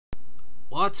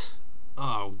What?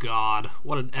 Oh god,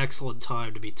 what an excellent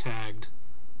time to be tagged.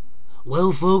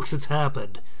 Well, folks, it's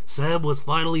happened. Sam was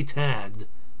finally tagged.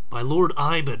 By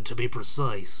LordIban, to be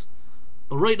precise.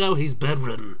 But right now he's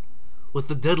bedridden. With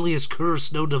the deadliest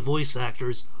curse known to voice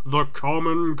actors, the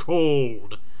common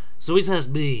cold. So he's asked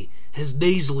me, his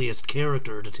nasaliest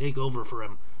character, to take over for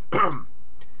him.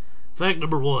 Fact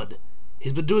number 1.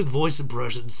 He's been doing voice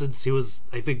impressions since he was,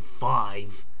 I think,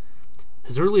 5.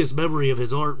 His earliest memory of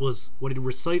his art was when he'd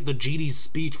recite the genie's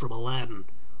speech from Aladdin,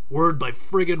 word by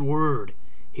friggin' word.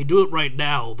 He'd do it right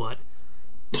now, but...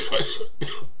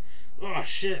 oh,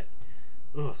 shit.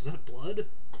 Oh, is that blood?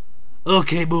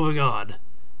 Okay, moving on.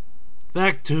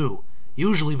 Fact 2.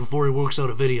 Usually before he works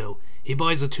out a video, he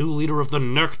buys a 2-liter of the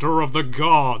nectar of the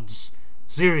gods.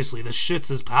 Seriously, this shit's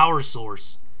his power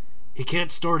source. He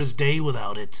can't start his day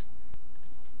without it.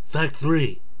 Fact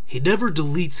 3. He never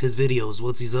deletes his videos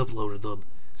once he's uploaded them.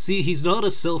 See, he's not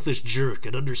a selfish jerk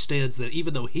and understands that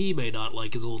even though he may not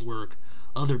like his old work,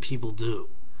 other people do.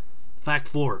 Fact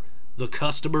 4. The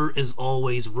customer is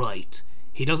always right.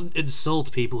 He doesn't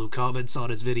insult people who comment on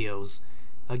his videos.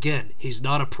 Again, he's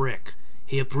not a prick.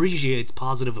 He appreciates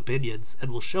positive opinions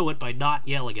and will show it by not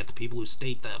yelling at the people who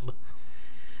state them.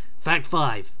 Fact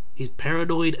 5. He's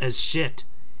paranoid as shit.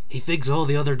 He thinks all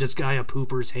the other Disgaea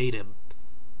poopers hate him.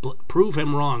 Prove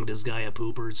him wrong, Disgaea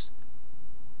poopers.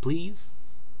 Please?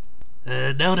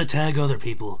 Now to tag other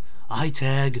people. I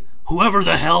tag whoever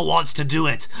the hell wants to do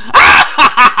it.